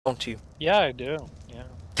don't you? Yeah, I do.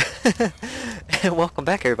 Yeah. And welcome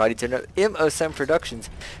back, everybody, to another M07 Productions.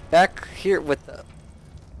 Back here with the...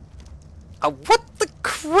 what the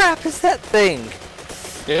crap is that thing?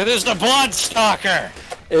 It is the Bloodstalker!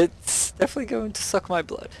 It's definitely going to suck my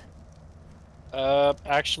blood.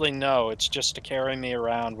 Actually, no. It's just to carry me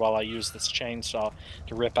around while I use this chainsaw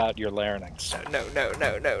to rip out your larynx.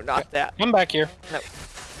 No, not that. Come back here. No.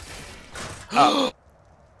 Oh.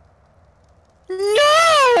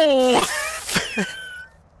 No!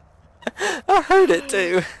 I heard it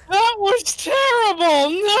too. That was terrible!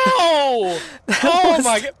 No! Oh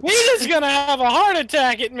my god. Peter's gonna have a heart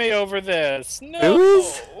attack at me over this. No! Who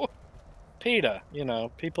is? PETA, you know,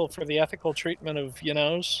 people for the ethical treatment of,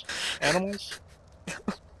 animals.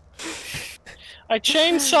 I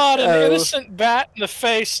chainsawed an innocent bat in the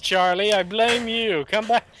face, Charlie. I blame you. Come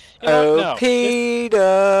back. No.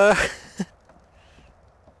 PETA!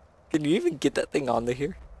 Can you even get that thing onto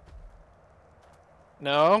here?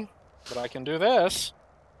 No, but I can do this.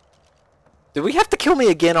 Do we have to kill me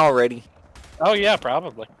again already? Oh yeah,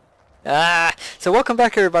 probably. So welcome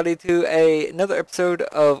back, everybody, to another episode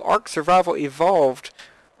of ARK Survival Evolved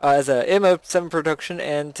as a MO7 production,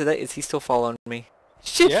 and today, is he still following me?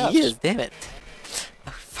 Shit, yes. He is, damn it.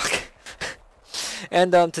 Oh, fuck.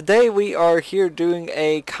 And today we are here doing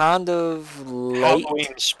a kind of late...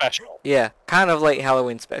 Halloween special. Yeah, kind of late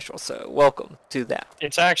Halloween special, so welcome to that.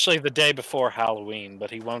 It's actually the day before Halloween, but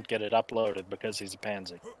he won't get it uploaded because he's a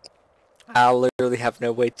pansy. I literally have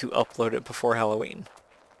no way to upload it before Halloween.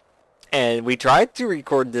 And we tried to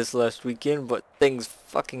record this last weekend, but things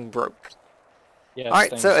fucking broke. Yes,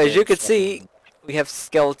 alright, so as you can see, we have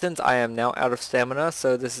skeletons. I am now out of stamina,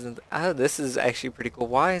 so this is actually pretty cool.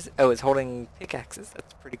 Why is... Oh, it's holding pickaxes.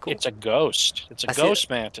 That's pretty cool. It's a ghost. It's a ghost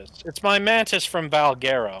mantis. It's my mantis from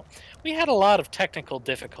Valguero. We had a lot of technical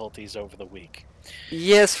difficulties over the week.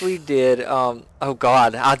 Yes, we did. Oh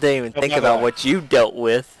god, I didn't even think about what you dealt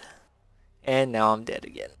with. And now I'm dead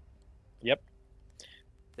again. Yep.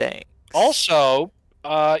 Dang. Also,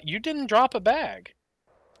 you didn't drop a bag.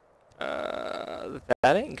 That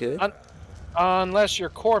ain't good. Unless your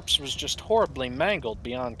corpse was just horribly mangled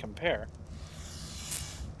beyond compare.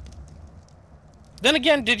 Then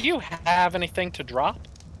again, did you have anything to drop?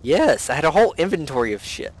 Yes, I had a whole inventory of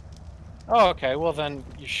shit. Oh, okay. Well, then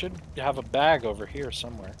you should have a bag over here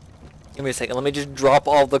somewhere. Give me a second. Let me just drop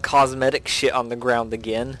all the cosmetic shit on the ground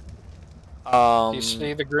again. Do you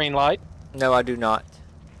see the green light? No, I do not.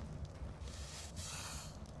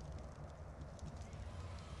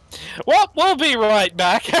 Well, we'll be right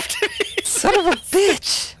back after these. Son of a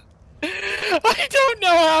bitch! I don't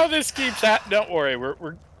know how this keeps happening. Don't worry,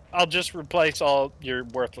 I'll just replace all your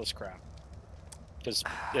worthless crap. Because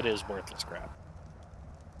it is worthless crap.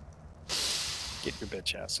 Get your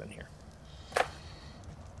bitch ass in here.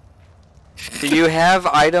 Do you have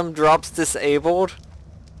item drops disabled?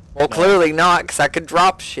 Well, no. Clearly not, because I could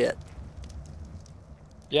drop shit.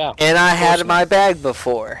 Yeah. And I had my bag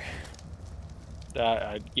before.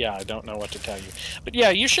 Yeah, I don't know what to tell you. But yeah,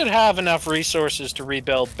 you should have enough resources to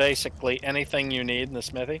rebuild basically anything you need in the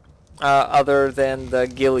smithy. Other than the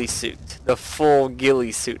ghillie suit. The full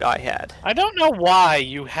ghillie suit I had. I don't know why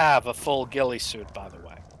you have a full ghillie suit, by the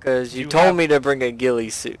way. Because you told me to bring a ghillie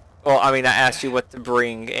suit. Well, I mean, I asked you what to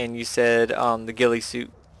bring, and you said the ghillie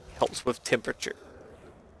suit helps with temperature.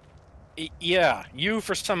 Yeah, you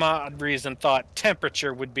for some odd reason thought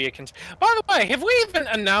temperature would be a concern. By the way, have we even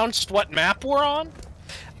announced what map we're on?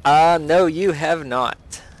 No, you have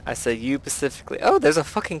not. I said you specifically. Oh, there's a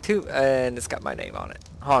fucking tube, and it's got my name on it.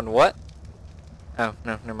 On what? Oh,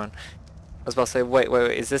 no, never mind. I was about to say, wait,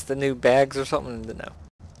 is this the new bags or something? No.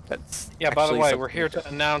 That's yeah, by the way, we're here to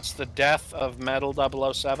announce the death of Metal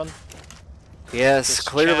 007. Yes, this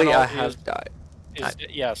clearly I have died.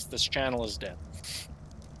 Yes, this channel is dead.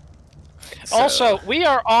 So. Also, we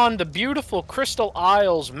are on the beautiful Crystal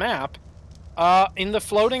Isles map in the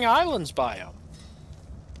Floating Islands biome.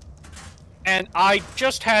 And I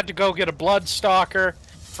just had to go get a Bloodstalker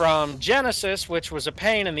from Genesis, which was a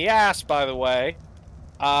pain in the ass, by the way.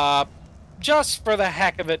 Just for the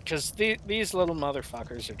heck of it, because these little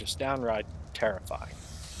motherfuckers are just downright terrifying.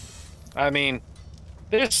 I mean,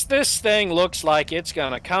 this thing looks like it's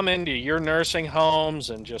going to come into your nursing homes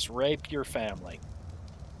and just rape your family.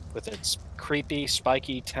 With its creepy,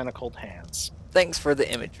 spiky, tentacled hands. Thanks for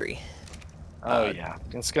the imagery. Oh yeah,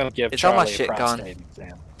 it's gonna give Charlie all my shit a gone.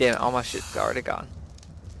 Exam. Damn it, all my shit's already gone.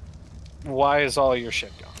 Why is all your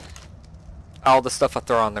shit gone? All the stuff I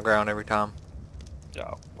throw on the ground every time.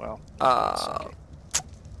 Oh, well.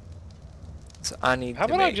 So I need How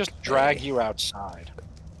about I just drag you outside?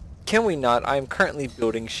 Can we not? I'm currently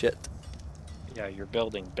building shit. Yeah, you're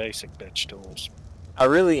building basic bitch tools. I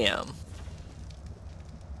really am.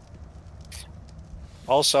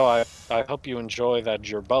 Also, I hope you enjoy that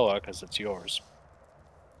jerboa, because it's yours.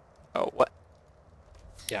 Oh, what?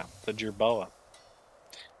 Yeah, the jerboa.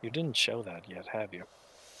 You didn't show that yet, have you?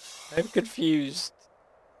 I'm confused.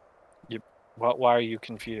 Why are you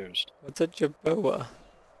confused? What's a jerboa?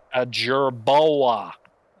 A jerboa.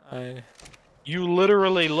 I... You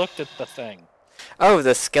literally looked at the thing. Oh,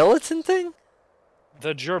 the skeleton thing?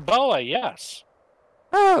 The jerboa, yes.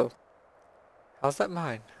 Oh. How's that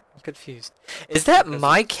mine? I'm confused. Is that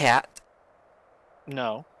my cat?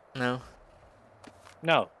 No. No.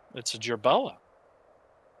 No, it's a jerboa.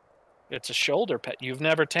 It's a shoulder pet. You've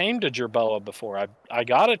never tamed a jerboa before. I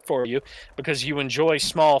got it for you because you enjoy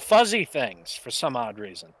small fuzzy things for some odd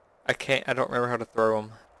reason. I don't remember how to throw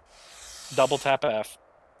them. Double tap F.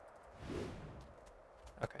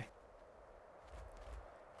 Okay.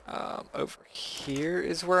 Over here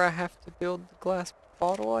is where I have to build the glass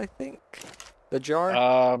bottle, I think. The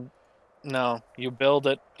jar? No, you build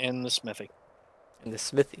it in the smithy. In the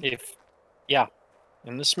smithy? Yeah,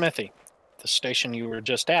 in the smithy. The station you were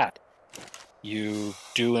just at. You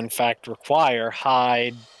do, in fact, require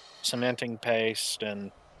hide, cementing paste,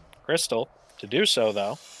 and crystal to do so,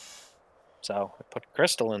 though. So I put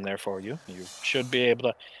crystal in there for you. You should be able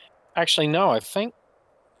to... Actually, no, I think...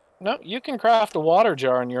 No, you can craft a water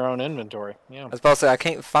jar in your own inventory. Yeah. I was about to say, I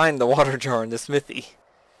can't find the water jar in the smithy.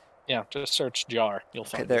 Yeah, just search jar. You'll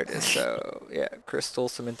find it. Okay, there it is. So, yeah, crystal,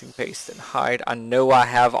 cementing paste, and hide. I know I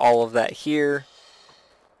have all of that here.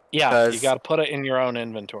 Yeah, you got to put it in your own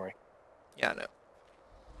inventory. Yeah, I know.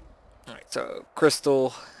 Alright, so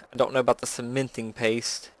crystal. I don't know about the cementing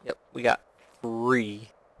paste. Yep, we got 3.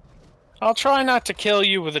 I'll try not to kill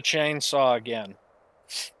you with a chainsaw again.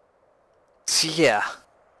 Yeah,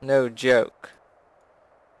 no joke.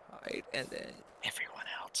 Alright, and then... Everyone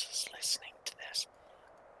else is listening to this.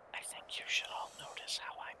 I think you should all notice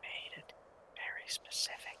how I made it. Very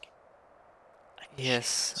specific.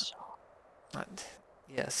 Yes.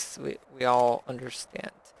 Yes, we all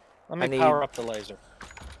understand. Let me power up the laser.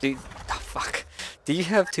 Dude, oh, fuck. Do you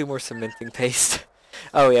have 2 more cementing paste?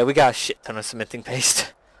 Oh yeah, we got a shit ton of cementing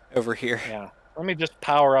paste over here. Yeah. Let me just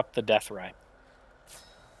power up the death ray.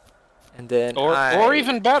 And then or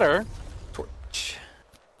even better, torch.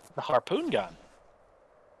 The harpoon gun.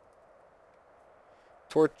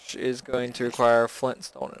 Torch is going to require flint,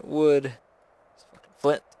 stone, and wood.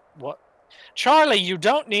 Flint. What? Charlie, you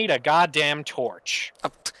don't need a goddamn torch.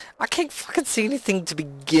 I can't fucking see anything to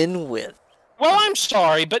begin with. Well, I'm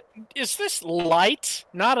sorry, but is this light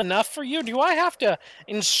not enough for you? Do I have to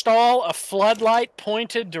install a floodlight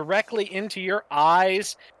pointed directly into your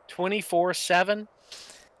eyes 24/7?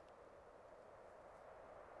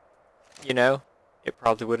 You know, it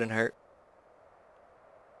probably wouldn't hurt.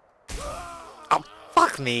 Oh,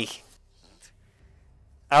 fuck me.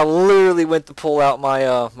 I literally went to pull out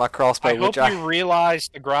my my crossbow. I hope you realize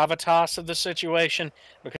the gravitas of the situation,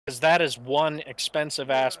 because that is one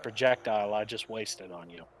expensive-ass projectile I just wasted on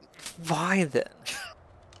you. Why then?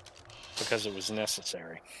 Because it was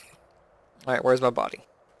necessary. Alright, where's my body?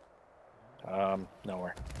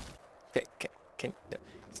 Nowhere. Okay, no,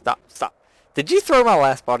 stop. Did you throw my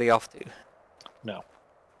last body off too? No.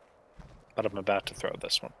 But I'm about to throw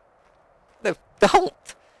this one. No, don't!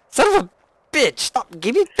 Son of a bitch! Stop!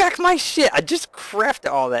 Give me back my shit! I just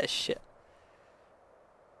crafted all that shit.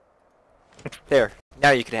 There. Now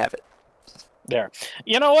you can have it. There.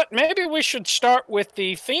 You know what? Maybe we should start with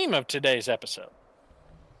the theme of today's episode.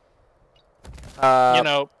 You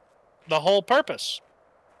know, the whole purpose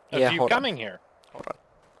of you coming here. Hold on.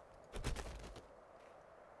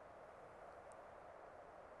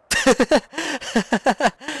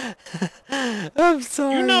 I'm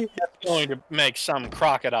sorry. You know that's going to make some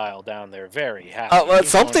crocodile down there very happy. Oh, well,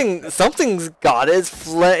 something's got it.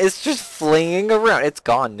 It's just flinging around. It's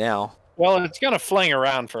gone now. Well, it's going to fling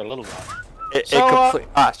around for a little while.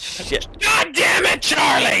 Ah, shit. God damn it,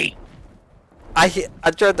 Charlie!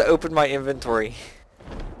 I tried to open my inventory.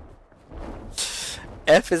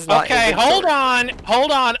 F is not okay, inventory.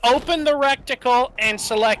 hold on. Open the recticle and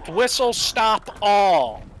select whistle stop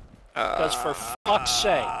all. Because for fuck's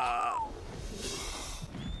sake.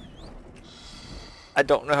 I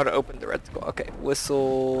don't know how to open the recticle. Okay,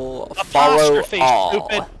 whistle, follow all.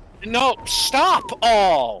 Stupid. No, stop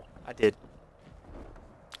all. I did.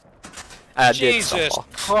 Jesus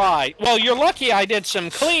Christ. Well, you're lucky I did some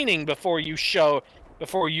cleaning before you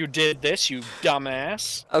did this, you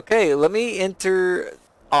dumbass. Okay, let me enter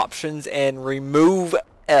options and remove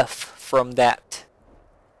F from that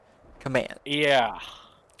command. Yeah.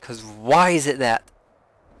 Because why is it that?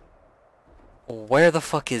 Where the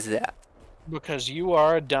fuck is that? Because you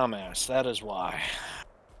are a dumbass. That is why.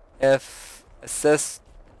 F.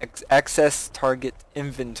 Access target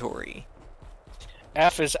inventory.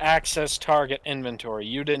 F is access target inventory.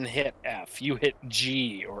 You didn't hit F. You hit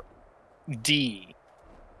G or D.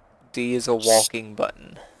 D is a walking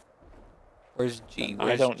button. Where's G?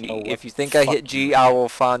 I don't know what If you think I hit G, I will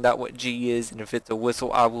find out what G is, and if it's a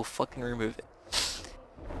whistle, I will fucking remove it.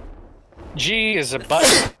 G is a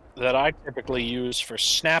button that I typically use for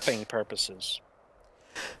snapping purposes.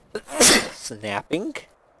 Snapping?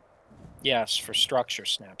 Yes, for structure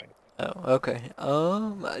snapping. Oh, okay.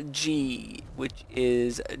 G, which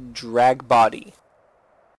is drag body.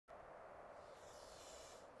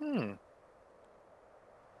 So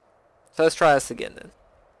let's try this again then.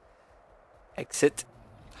 Exit.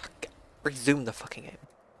 Resume the fucking game.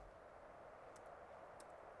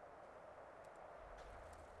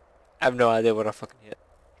 I have no idea what I fucking hit.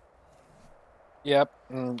 Yep,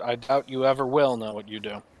 and I doubt you ever will know what you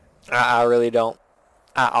do. I really don't.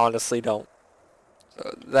 I honestly don't.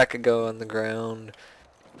 So that could go on the ground.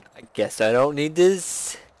 I guess I don't need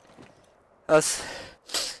this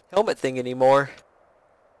helmet thing anymore.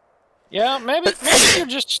 Yeah, maybe you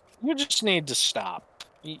just need to stop.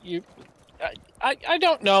 I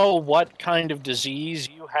don't know what kind of disease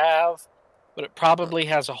you have, but it probably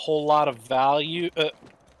has a whole lot of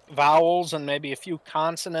vowels and maybe a few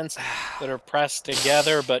consonants that are pressed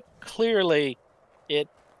together, but clearly it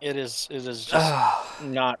is just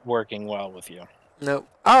not working well with you. Nope.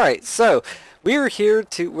 All right, so we're here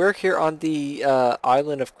on the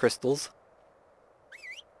island of crystals.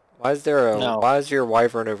 Why is your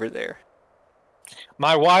wyvern over there?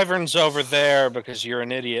 My wyvern's over there because you're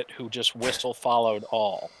an idiot who just whistle followed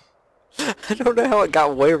all. I don't know how it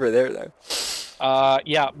got way over there though.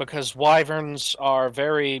 Yeah, because wyverns are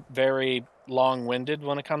very, very long-winded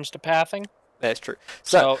when it comes to pathing. That's true.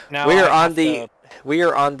 So now we are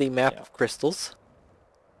on the map of crystals.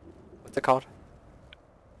 What's it called?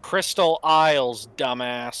 Crystal Isles,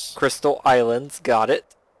 dumbass. Crystal Islands, got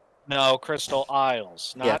it. No, Crystal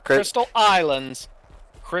Isles, not Crystal Islands.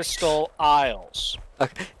 Crystal Isles.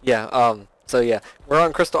 Okay. Yeah. So yeah, we're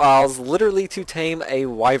on Crystal Isles, literally to tame a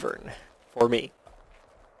wyvern for me,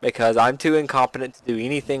 because I'm too incompetent to do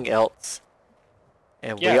anything else,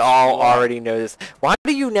 and we all already know this. Why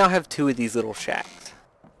do you now have 2 of these little shacks?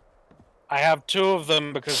 I have 2 of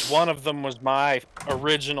them because one of them was my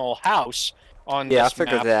original house on this map. Yeah, I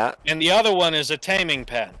figured that. And the other one is a taming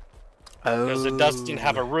pen. Oh. Because it doesn't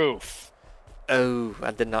have a roof. Oh,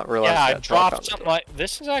 I did not realize that. Yeah, I dropped something like...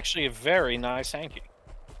 This is actually a very nice hanky.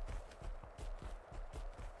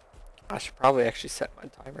 I should probably actually set my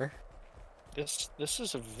timer. This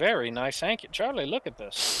is a very nice Anki. Charlie, look at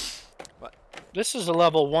this. What? This is a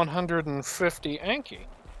level 150 Anki.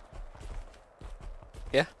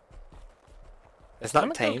 Yeah. It's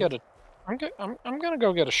not tame. I'm gonna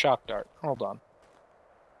go get a shock dart. Hold on.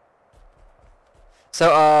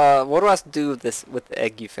 So, what do I have to do with the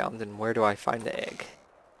egg you found, and where do I find the egg?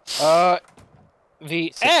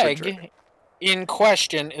 The egg in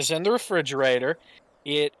question is in the refrigerator.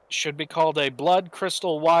 It should be called a blood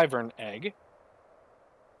crystal wyvern egg.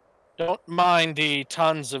 Don't mind the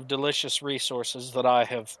tons of delicious resources that I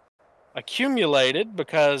have accumulated,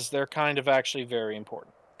 because they're kind of actually very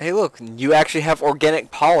important. Hey, look, you actually have organic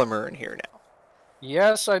polymer in here now.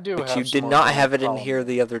 Yes, I do. But you did not have it in here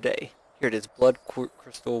the other day. Here it is, blood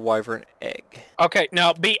crystal wyvern egg. Okay,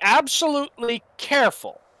 now be absolutely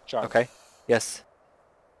careful, Charlie. Okay. Yes.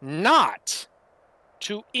 Not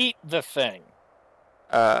to eat the thing.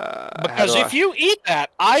 Because if you eat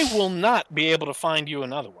that, I will not be able to find you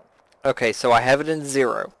another one. Okay, so I have it in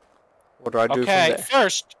 0. What do I do from there? Okay,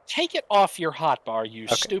 first, take it off your hotbar, you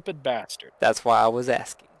stupid bastard. That's why I was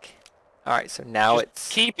asking. Alright, so now it's...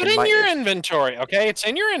 Keep it in your inventory, okay? It's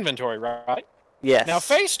in your inventory, right? Yes. Now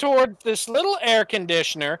face toward this little air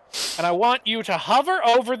conditioner, and I want you to hover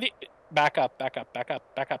over the... Back up, back up, back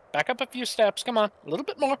up, back up, back up a few steps. Come on, a little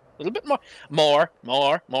bit more, a little bit more.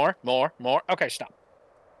 More. Okay, stop.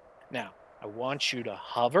 Now, I want you to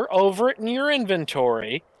hover over it in your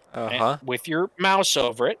inventory with your mouse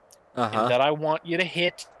over it, and then I want you to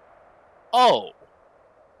hit O.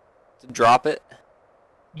 To drop it?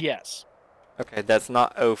 Yes. Okay, that's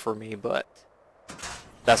not O for me, but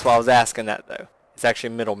that's why I was asking that, though. It's actually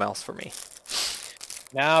middle mouse for me.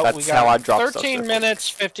 Now that's we got how I drop 13 minutes,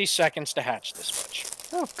 50 seconds to hatch this much.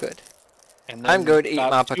 Oh, good. And then I'm going to eat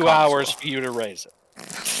my pecan. 2 hours for you to raise it.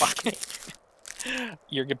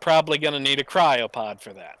 You're probably going to need a cryopod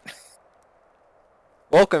for that.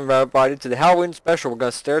 Welcome everybody to the Halloween special. We're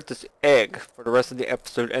gonna stare at this egg for the rest of the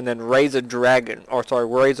episode and then raise a dragon, or sorry,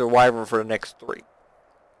 raise a wyvern for the next 3.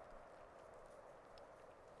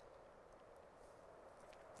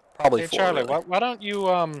 Probably Hey 4. Charlie, Really. why don't you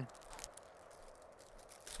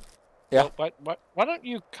Yeah. why don't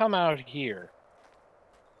you come out here?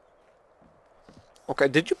 Okay,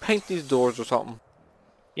 did you paint these doors or something?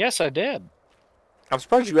 Yes, I did. I'm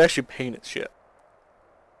surprised you actually painted shit.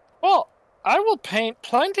 Well, I will paint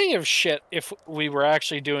plenty of shit if we were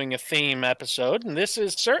actually doing a theme episode, and this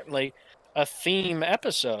is certainly a theme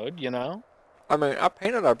episode, you know? I mean, I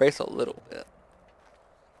painted our base a little bit.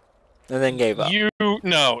 And then gave up. You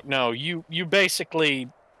basically,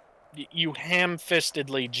 you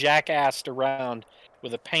ham-fistedly jackassed around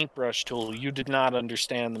with a paintbrush tool you did not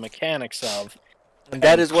understand the mechanics of. And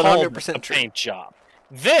that is 100% true. Paint job.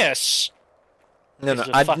 This No, is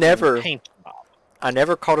a I fucking never paint job. I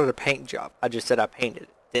never called it a paint job. I just said I painted it.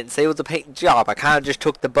 Didn't say it was a paint job. I kind of just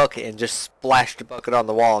took the bucket and just splashed the bucket on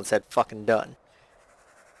the wall and said fucking done.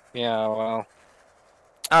 Yeah, well.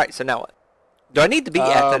 Alright, so now what? Do I need to be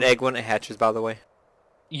at that egg when it hatches, by the way?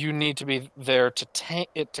 You need to be there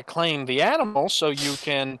to claim the animal so you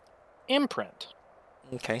can imprint.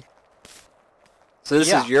 Okay. So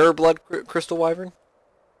this is your blood crystal wyvern?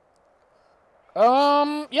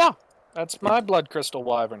 Yeah. That's my blood crystal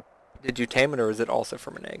wyvern. Did you tame it, or is it also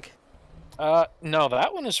from an egg? No,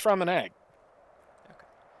 that one is from an egg. Okay.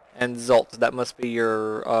 And Zolt, that must be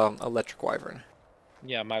your electric wyvern.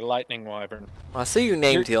 Yeah, my lightning wyvern. I see you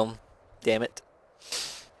named him. Damn it.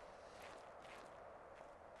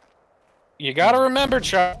 You gotta remember,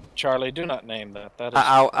 Charlie, do not name that. That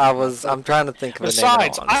is I'm trying to think of a name.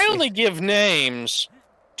 Besides, I only give names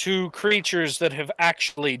to creatures that have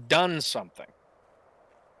actually done something.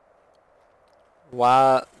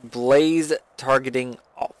 Why blaze targeting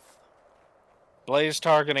off? Blaze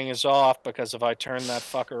targeting is off because if I turned that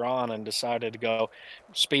fucker on and decided to go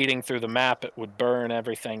speeding through the map, it would burn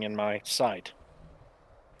everything in my sight.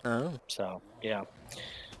 Oh. So, yeah.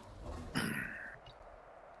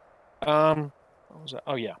 What was that?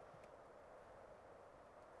 Oh, yeah.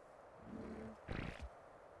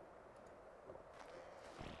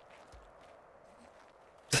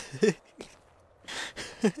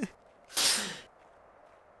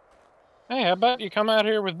 Hey, how about you come out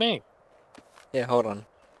here with me? Yeah, hold on.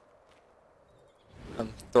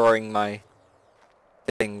 I'm throwing my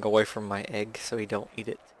thing away from my egg so he don't eat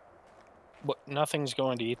it. But nothing's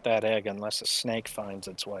going to eat that egg unless a snake finds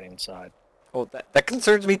its way inside. Oh, that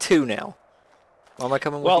concerns me too now. Why am I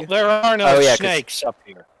coming with you? Well, there are no snakes up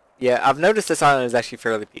here. Yeah, I've noticed this island is actually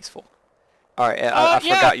fairly peaceful. Alright, I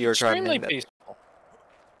forgot you were trying to name that. Peaceful.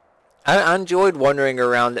 I enjoyed wandering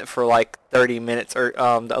around it for like 30 minutes or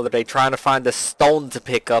the other day trying to find a stone to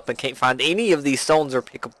pick up and can't find any of these stones or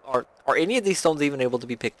pick up. Are any of these stones even able to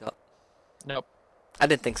be picked up? Nope. I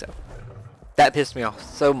didn't think so. That pissed me off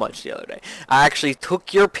so much the other day. I actually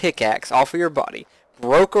took your pickaxe off of your body,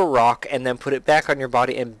 broke a rock, and then put it back on your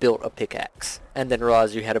body and built a pickaxe. And then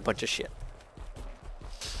realized you had a bunch of shit.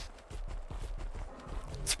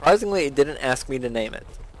 Surprisingly, it didn't ask me to name it.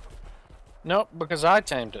 Nope, because I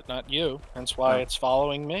tamed it, not you. That's why it's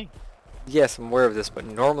following me. Yes, I'm aware of this, but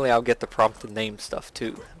normally I'll get the prompt to name stuff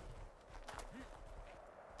too.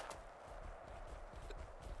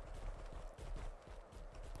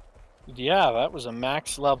 Yeah, that was a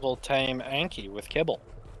max level tame Anki with kibble.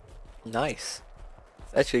 Nice.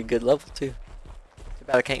 It's actually a good level too. Too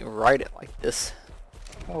bad I can't ride it like this.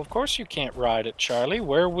 Well, of course you can't ride it, Charlie.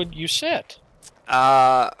 Where would you sit?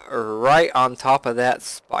 Right on top of that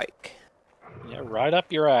spike. Yeah, right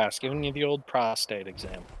up your ass, giving you the old prostate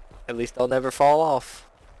exam. At least I'll never fall off.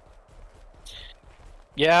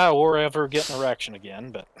 Yeah, or ever get an erection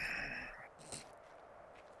again, but...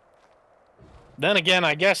 Then again,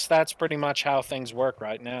 I guess that's pretty much how things work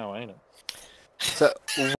right now, ain't it? So,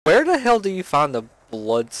 where the hell do you find the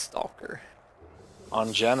Bloodstalker?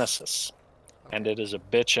 On Genesis. And it is a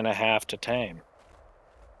bitch and a half to tame.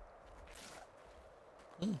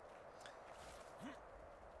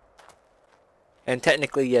 And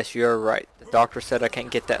technically, yes, you're right. The doctor said I can't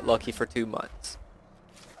get that lucky for 2 months.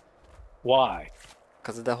 Why?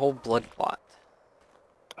 Because of the whole blood plot.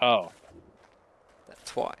 Oh.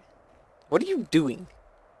 That's why. What are you doing?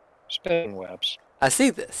 Spinning webs. I see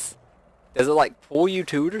this. Does it like pull you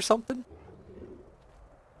to it or something?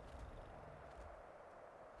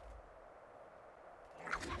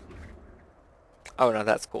 Oh no,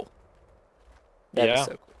 that's cool. That is so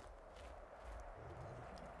cool.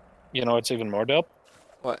 You know what's even more dope?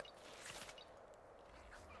 What?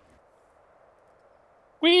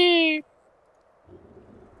 Whee!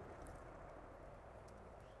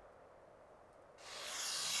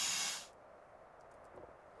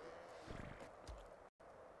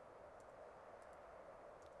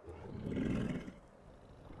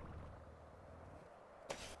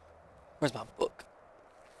 Where's my book?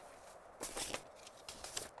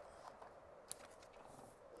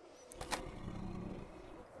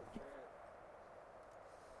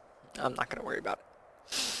 I'm not gonna worry about it.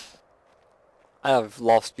 I have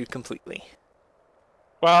lost you completely.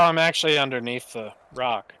 Well, I'm actually underneath the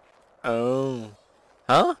rock. Oh.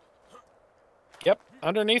 Huh? Yep,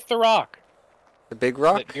 underneath the rock. The big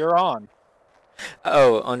rock? That you're on.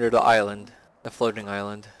 Oh, under the island. The floating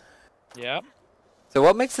island. Yep. So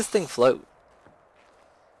what makes this thing float?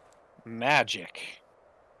 Magic.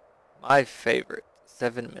 My favorite.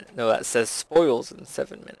 7 minutes. No, that says spoils in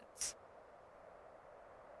 7 minutes.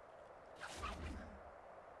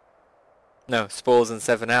 No, spoils in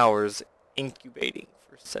 7 hours. Incubating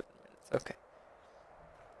for 7 minutes. Okay.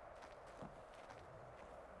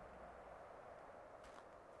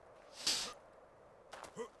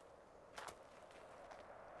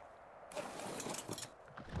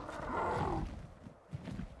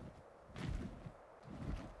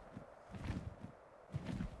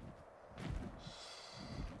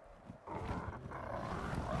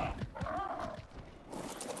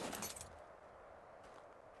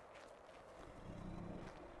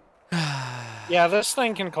 Yeah, this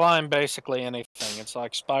thing can climb basically anything. It's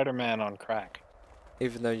like Spider-Man on crack.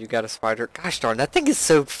 Even though you got a spider. Gosh darn, that thing is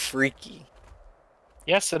so freaky.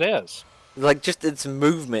 Yes, it is. Like, just its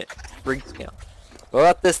movement freaks me out. What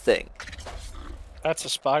about this thing? That's a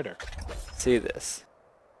spider. See this.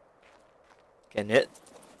 Can it?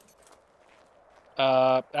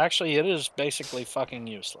 Actually, it is basically fucking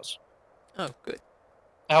useless. Oh, good.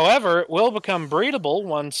 However, it will become breedable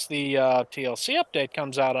once the TLC update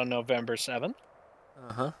comes out on November 7th.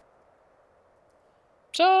 Uh-huh.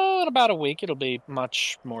 So, in about a week, it'll be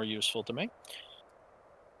much more useful to me.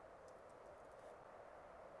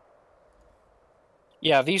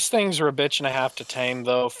 Yeah, these things are a bitch and a half to tame,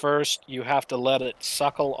 though. First, you have to let it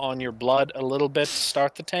suckle on your blood a little bit to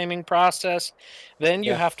start the taming process. Then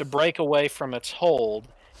you have to break away from its hold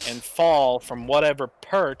and fall from whatever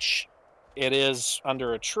perch it is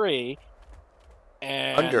under a tree.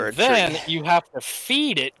 And then you have to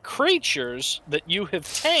feed it creatures that you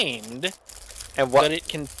have tamed. And what, that it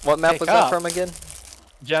can what map was that from again?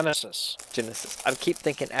 Genesis. Genesis. I keep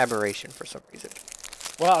thinking Aberration for some reason.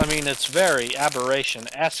 Well, I mean, it's very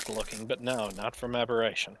Aberration-esque looking, but no, not from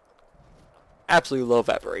Aberration. Absolutely love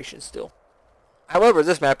Aberration still. However,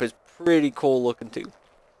 this map is pretty cool looking too.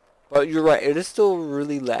 But you're right, it is still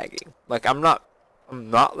really lagging. Like, I'm not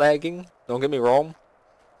lagging, don't get me wrong.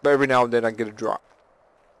 But every now and then I get a drop.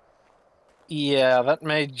 Yeah, that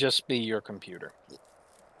may just be your computer.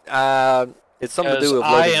 It's something to do with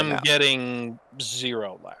loading the map. I am getting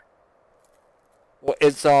 0 lag. Well,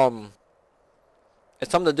 it's something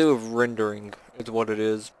to do with rendering, is what it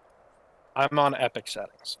is. I'm on Epic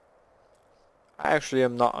settings. I actually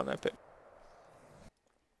am not on Epic.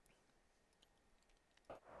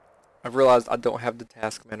 I've realized I don't have the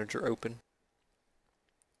task manager open.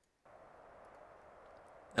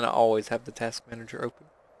 And I always have the task manager open.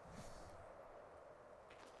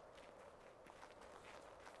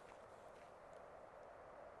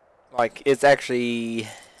 Like, it's actually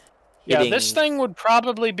hitting... Yeah, this thing would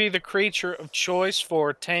probably be the creature of choice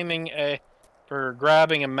for grabbing a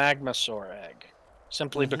Magmasaur egg.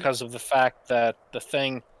 Simply because of the fact that the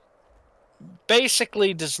thing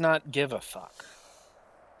basically does not give a fuck.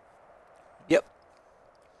 Yep.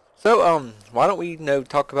 So, why don't we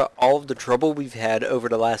talk about all of the trouble we've had over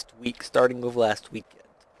the last week, starting with last weekend?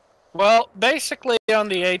 Well, basically on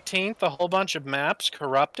the 18th, a whole bunch of maps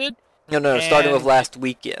corrupted. No, starting with last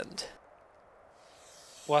weekend.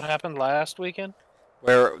 What happened last weekend?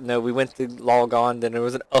 Where, we went to log on, then there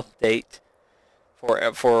was an update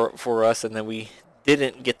for us, and then we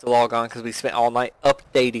didn't get to log on because we spent all night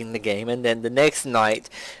updating the game, and then the next night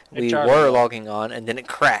we were logging on, and then it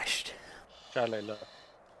crashed. Charlie, look.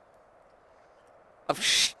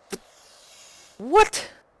 What?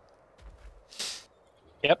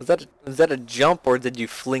 Yep. Was that a jump, or did you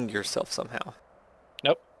fling yourself somehow?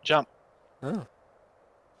 Nope. Jump. Oh.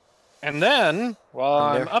 And then, while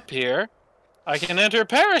I'm up here, I can enter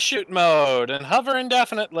parachute mode and hover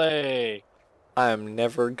indefinitely. I am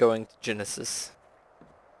never going to Genesis.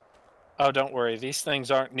 Oh, don't worry. These things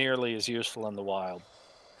aren't nearly as useful in the wild.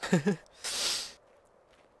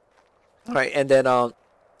 Alright, and then,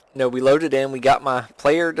 we loaded in. We got my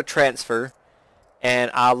player to transfer. And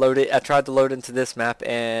I tried to load into this map,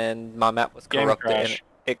 and my map was corrupted. And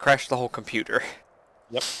it crashed the whole computer.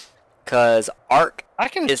 Yep. Because ARK... I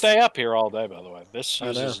can stay up here all day, by the way. This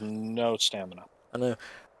uses no stamina. I know.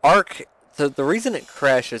 ARK... So the reason it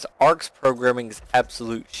crashes, ARK's programming is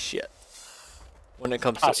absolute shit. When it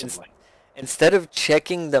comes to... instead of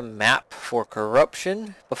checking the map for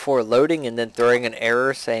corruption before loading and then throwing an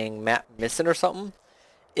error saying map missing or something,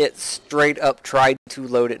 it straight up tried to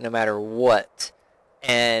load it no matter what.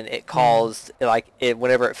 And it caused,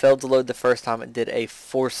 whenever it failed to load the first time, it did a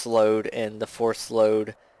force load, and the force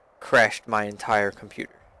load crashed my entire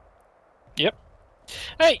computer. Yep.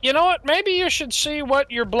 Hey, you know what? Maybe you should see what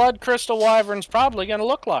your blood crystal wyvern's probably going to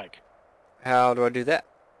look like. How do I do that?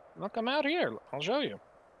 Look, come out here. I'll show you.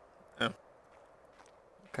 Oh.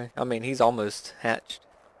 Okay. I mean, he's almost hatched.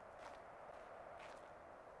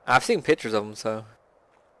 I've seen pictures of him, so.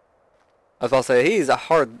 I was about to say,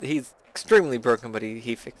 he's extremely broken, but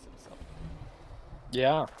he fixed himself.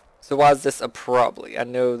 Yeah. So why is this a probably? I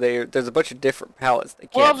know there's a bunch of different palettes.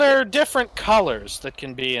 Well, there are different colors that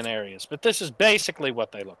can be in areas, but this is basically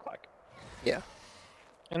what they look like. Yeah.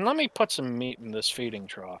 And let me put some meat in this feeding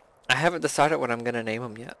trough. I haven't decided what I'm going to name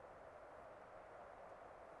him yet.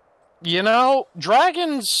 You know,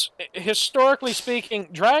 dragons, historically speaking,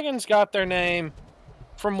 dragons got their name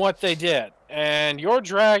from what they did. And your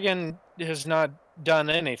dragon has not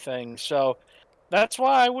done anything, so that's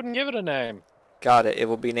why I wouldn't give it a name. Got it. It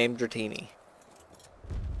will be named Dratini.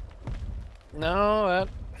 No,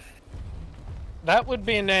 that would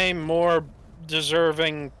be a name more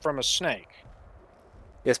deserving from a snake.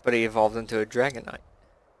 Yes, but he evolved into a Dragonite.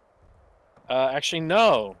 Actually,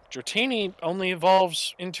 no. Dratini only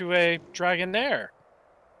evolves into a Dragonair.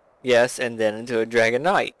 Yes, and then into a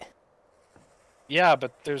Dragonite. Yeah,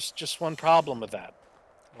 but there's just one problem with that.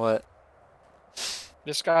 What?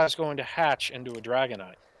 This guy's going to hatch into a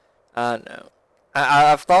Dragonite. I know.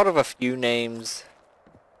 I've thought of a few names.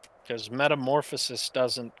 Because metamorphosis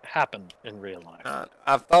doesn't happen in real life.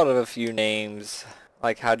 I've thought of a few names,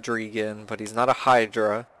 like Hydreigon, but he's not a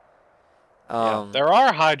Hydra. Yeah, there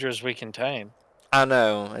are Hydras we can tame. I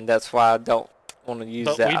know, and that's why I don't want to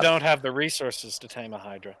use that. But we don't have the resources to tame a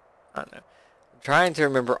Hydra. I know. I'm trying to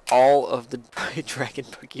remember all of the dragon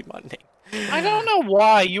Pokemon names. I don't know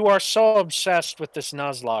why you are so obsessed with this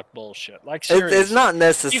Nuzlocke bullshit. Like, seriously. It's not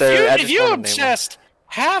necessary. If you obsessed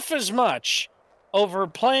half as much over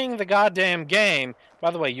playing the goddamn game,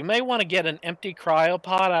 by the way, you may want to get an empty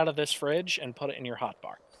cryopod out of this fridge and put it in your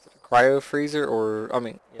hotbar. Cryo freezer, or, I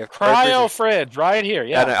mean... Yeah, cryo fridge, right here,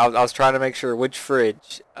 yeah. I was trying to make sure which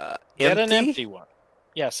fridge. Get an empty one.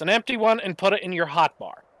 Yes, an empty one, and put it in your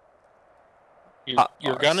hotbar.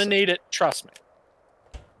 You're going to need it, trust me.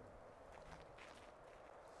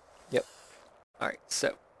 Yep. Alright,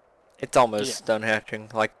 so it's almost done hatching,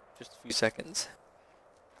 like just a few seconds.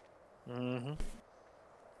 Mm-hmm.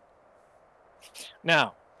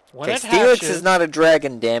 Now, when it Steelix hatches... is not a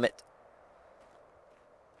dragon, damn it.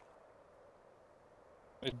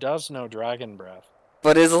 It does know dragon breath.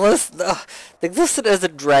 But it's listed as a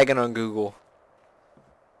dragon on Google.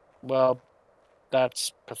 Well,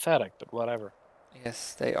 that's pathetic, but whatever.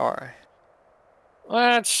 Yes, they are.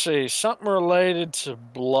 Let's see, something related to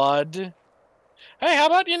blood. Hey, how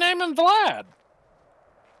about you name him Vlad?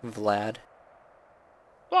 Vlad?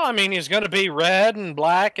 Well, I mean, he's going to be red and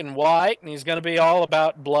black and white, and he's going to be all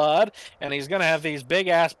about blood, and he's going to have these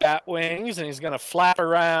big-ass bat wings, and he's going to flap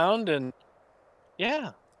around, and...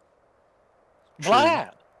 Yeah. True.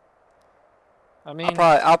 Vlad. I mean...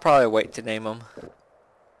 I'll probably wait to name him.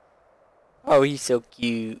 Oh, he's so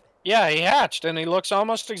cute. Yeah, he hatched, and he looks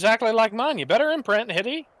almost exactly like mine. You better imprint,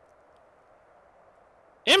 Hitty.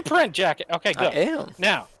 Imprint jacket. Okay, good. I am.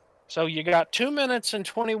 Now, so you got 2 minutes and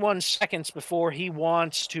 21 seconds before he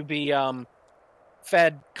wants to be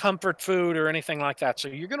fed comfort food or anything like that. So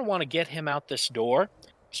you're going to want to get him out this door.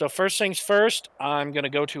 So first things first, I'm going to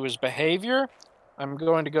go to his behavior. I'm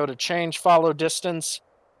going to go to change follow distance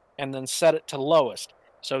and then set it to lowest.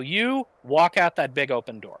 So you walk out that big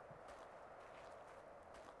open door.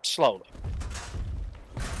 Slowly.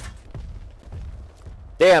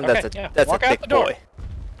 Damn, that's a thick boy.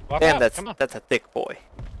 Damn, that's a thick boy.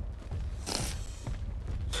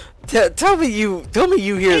 Tell me you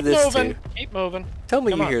hear this too. Keep moving. Tell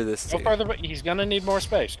me you hear this too. Go further, but he's gonna need more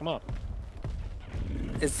space. Come on.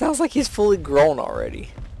 It sounds like he's fully grown already.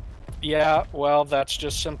 Yeah, well, that's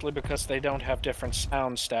just simply because they don't have different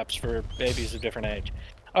sound steps for babies of different age.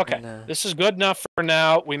 Okay, this is good enough for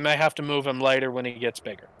now. We may have to move him later when he gets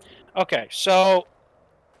bigger. Okay, so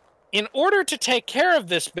in order to take care of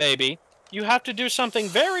this baby, you have to do something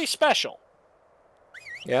very special.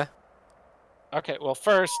 Yeah? Okay, well,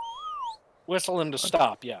 first, whistle him to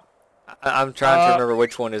stop, yeah. I'm trying to remember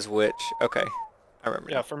which one is which. Okay, I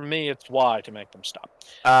remember. Yeah, for me, it's Y to make them stop.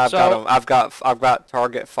 I've got them. I've got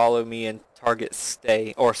target follow me and target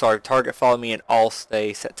stay, or sorry, target follow me and all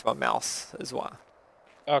stay set to my mouse is Y.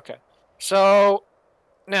 Okay, so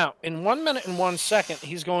Now, in 1 minute and 1 second,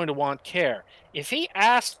 he's going to want care. If he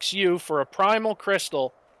asks you for a primal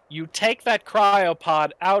crystal, you take that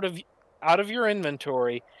cryopod out of your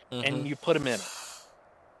inventory and you put him in it.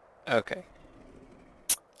 Okay.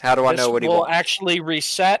 How do I know what he wants? This will actually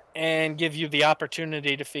reset and give you the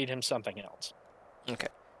opportunity to feed him something else. Okay.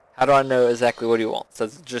 How do I know exactly what he wants?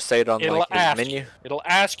 Does it just say it on like his menu? It'll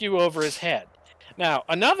ask you over his head. Now,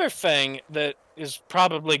 another thing that is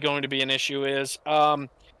probably going to be an issue is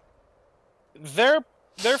their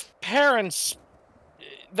parents,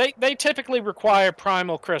 they typically require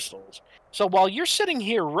primal crystals. So while you're sitting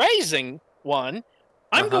here raising one,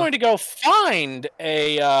 I'm going to go find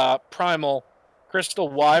a primal crystal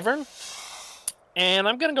wyvern, and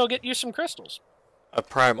I'm going to go get you some crystals. A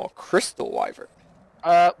primal crystal wyvern?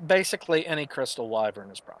 Basically any crystal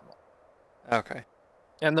wyvern is primal. Okay.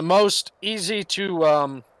 And the most easy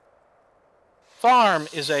to farm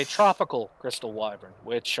is a tropical crystal wyvern,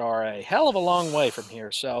 which are a hell of a long way from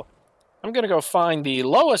here. So I'm going to go find the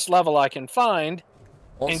lowest level I can find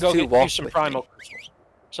and go get you some primal crystals.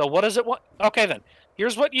 So what does it want? Okay, then.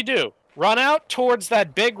 Here's what you do. Run out towards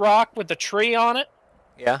that big rock with the tree on it.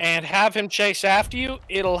 Yeah. And have him chase after you.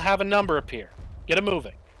 It'll have a number appear. Get him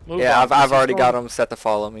moving. Yeah, I've already got him set to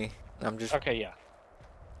follow me. I'm just... Okay, yeah.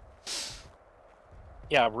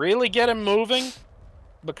 Yeah, really get him moving,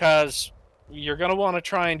 because you're going to want to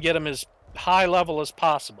try and get him as high level as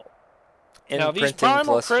possible. Now, these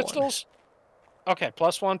primal crystals... Okay,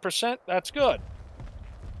 plus 1%, that's good.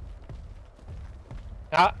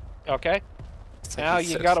 Okay. Now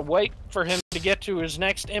you got to wait for him to get to his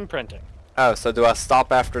next imprinting. Oh, so do I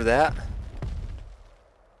stop after that?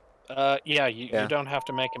 Yeah, you don't have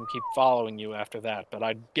to make him keep following you after that, but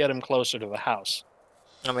I'd get him closer to the house.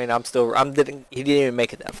 I mean, he didn't even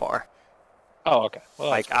make it that far. Oh, okay. Well,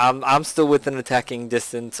 like, I'm still within attacking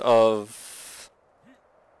distance of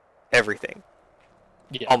everything.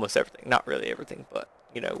 Yeah. Almost everything. Not really everything, but,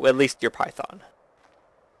 you know, at least your python.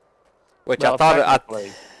 Which I thought...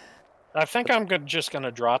 I think I'm just going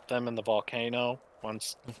to drop them in the volcano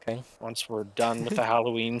once we're done with the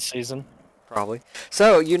Halloween season. Probably.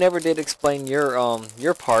 So, you never did explain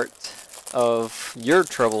your part of your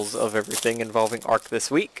troubles of everything involving ARK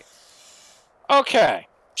this week. Okay.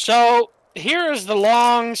 So, here is the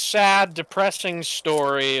long, sad, depressing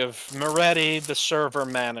story of Moretti, the server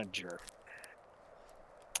manager.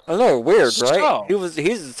 I know, weird, right?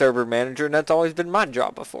 He's the server manager, and that's always been my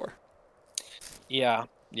job before. Yeah.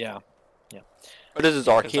 But this is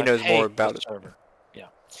ARK. He knows more about it. Server. Yeah.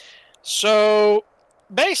 So,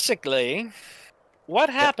 basically, what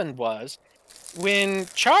happened was, when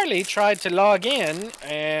Charlie tried to log in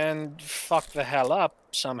and fuck the hell up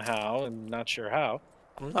somehow, I'm not sure how,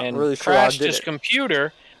 and really crashed his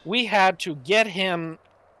computer, we had to get him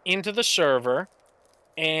into the server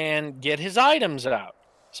and get his items out.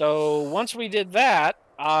 So once we did that,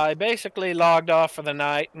 I basically logged off for the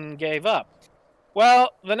night and gave up.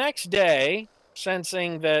 Well, the next day,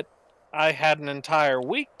 sensing that I had an entire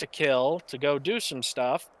week to kill to go do some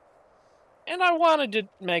stuff, and I wanted to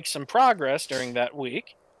make some progress during that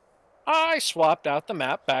week, I swapped out the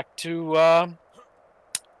map back to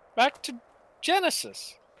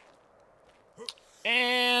Genesis.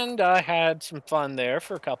 And I had some fun there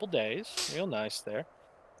for a couple days. Real nice there.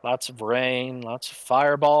 Lots of rain, lots of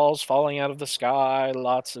fireballs falling out of the sky,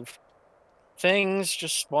 lots of things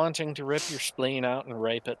just wanting to rip your spleen out and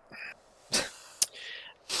rape it.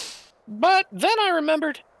 But then I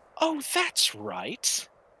remembered, oh, that's right.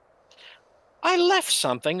 I left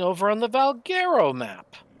something over on the Valguero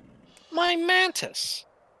map. My mantis.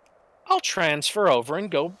 I'll transfer over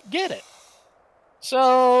and go get it.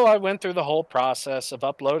 So I went through the whole process of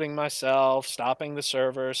uploading myself, stopping the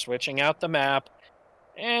server, switching out the map,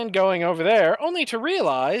 and going over there, only to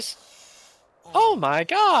realize, oh my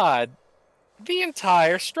god, the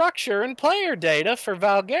entire structure and player data for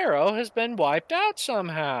Valguero has been wiped out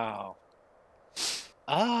somehow.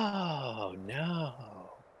 Oh, no.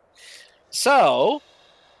 So,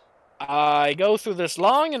 I go through this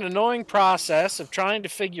long and annoying process of trying to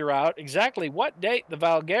figure out exactly what date the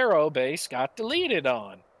Valguero base got deleted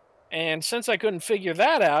on. And since I couldn't figure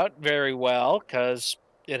that out very well, because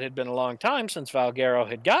it had been a long time since Valguero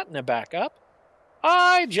had gotten a backup,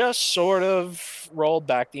 I just sort of rolled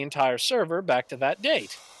back the entire server back to that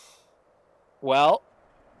date. Well,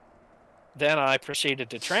 then I proceeded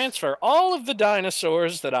to transfer all of the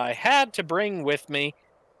dinosaurs that I had to bring with me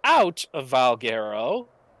out of Valguero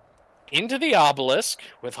into the obelisk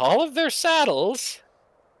with all of their saddles,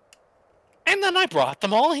 and then I brought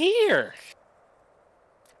them all here.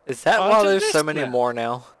 Is that why there's so many more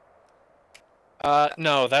now?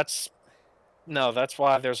 No, that's No, that's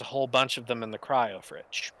why there's a whole bunch of them in the cryo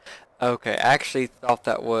fridge. Okay, I actually thought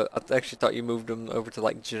that was. I actually thought you moved them over to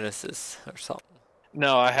like Genesis or something.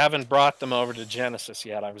 No, I haven't brought them over to Genesis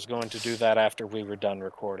yet. I was going to do that after we were done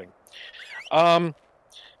recording.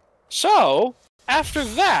 So after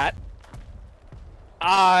that,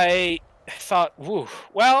 I thought, whew,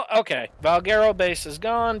 well, okay, Valguero base is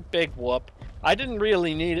gone, big whoop. I didn't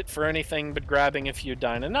really need it for anything but grabbing a few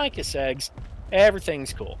Deinonychus eggs.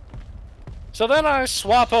 Everything's cool. So then I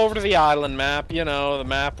swap over to the island map, you know, the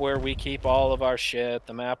map where we keep all of our shit,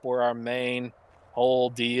 the map where our main whole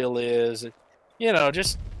deal is. You know,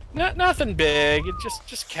 just nothing big,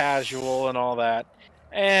 just casual and all that.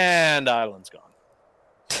 And island's gone.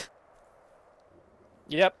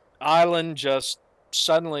 Yep, island just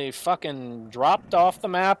suddenly fucking dropped off the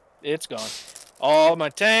map. It's gone. All my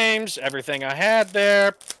tames, everything I had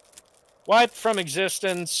there, wiped from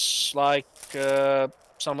existence like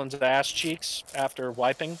someone's ass cheeks after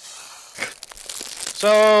wiping.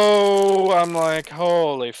 So I'm like,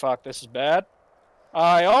 holy fuck, this is bad.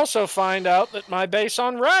 I also find out that my base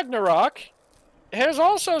on Ragnarok has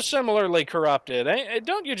also similarly corrupted.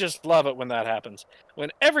 Don't you just love it when that happens?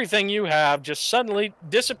 When everything you have just suddenly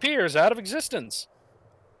disappears out of existence.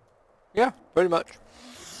 Yeah, pretty much.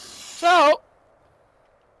 So,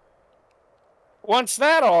 once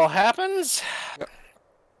that all happens, yep.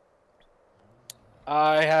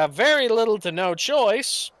 I have very little to no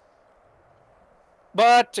choice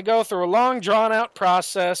but to go through a long, drawn-out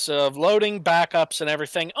process of loading backups and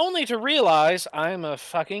everything, only to realize I'm a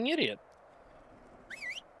fucking idiot.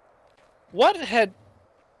 What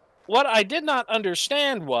I did not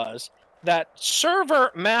understand was that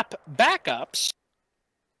server map backups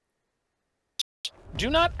do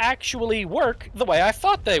not actually work the way I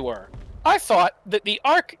thought they were. I thought that the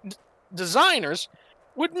ARK designers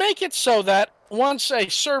would make it so that once a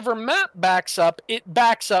server map backs up, it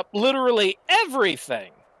backs up literally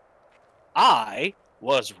everything. I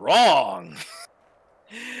was wrong.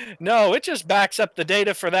 No, it just backs up the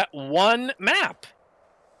data for that one map.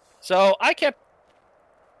 So I kept...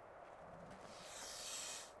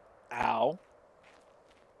 Ow.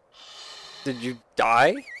 Did you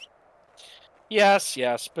die?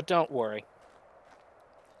 Yes, but don't worry.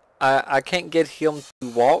 I can't get him to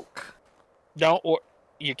walk.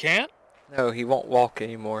 You can't? No, he won't walk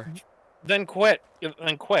anymore. Then quit.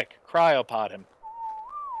 Then quick. Cryopod him.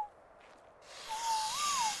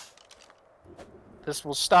 This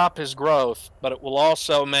will stop his growth, but it will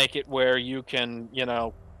also make it where you can, you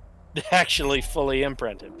know, actually fully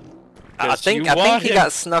imprint him. I think he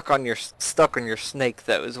got stuck on your snake,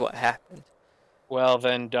 though, is what happened. Well,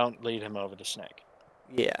 then don't lead him over the snake.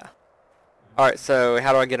 Yeah. Alright, so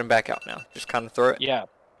how do I get him back out now? Just kind of throw it? Yeah,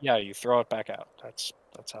 you throw it back out. That's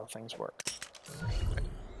how things work.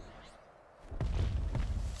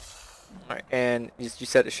 Alright, and you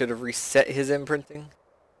said it should have reset his imprinting?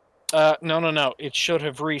 No. It should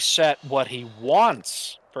have reset what he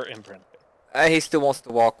wants for imprinting. He still wants to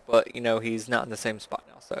walk, but, you know, he's not in the same spot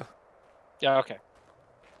now, so... Yeah, okay.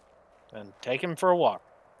 Then take him for a walk.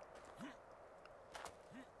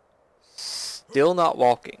 Still not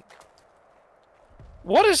walking.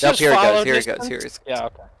 What is his follow distance? Here he goes. Yeah,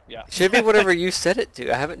 okay. Yeah. It should be whatever you set it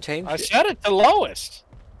to. I haven't changed it. I set it to lowest.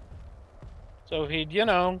 So he'd, you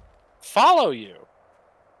know, follow you.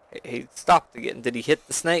 He stopped again. Did he hit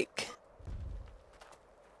the snake?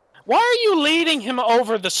 Why are you leading him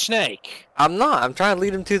over the snake? I'm not. I'm trying to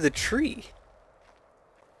lead him to the tree.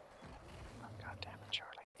 Oh, God damn it,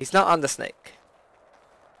 Charlie. He's not on the snake.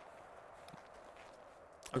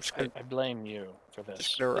 I blame you for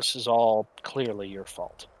this. This is all clearly your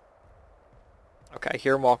fault. Okay, I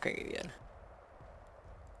hear him walking again.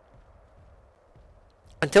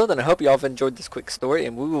 Until then, I hope you all have enjoyed this quick story,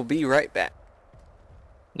 and we will be right back.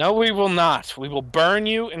 No, we will not. We will burn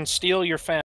you and steal your family.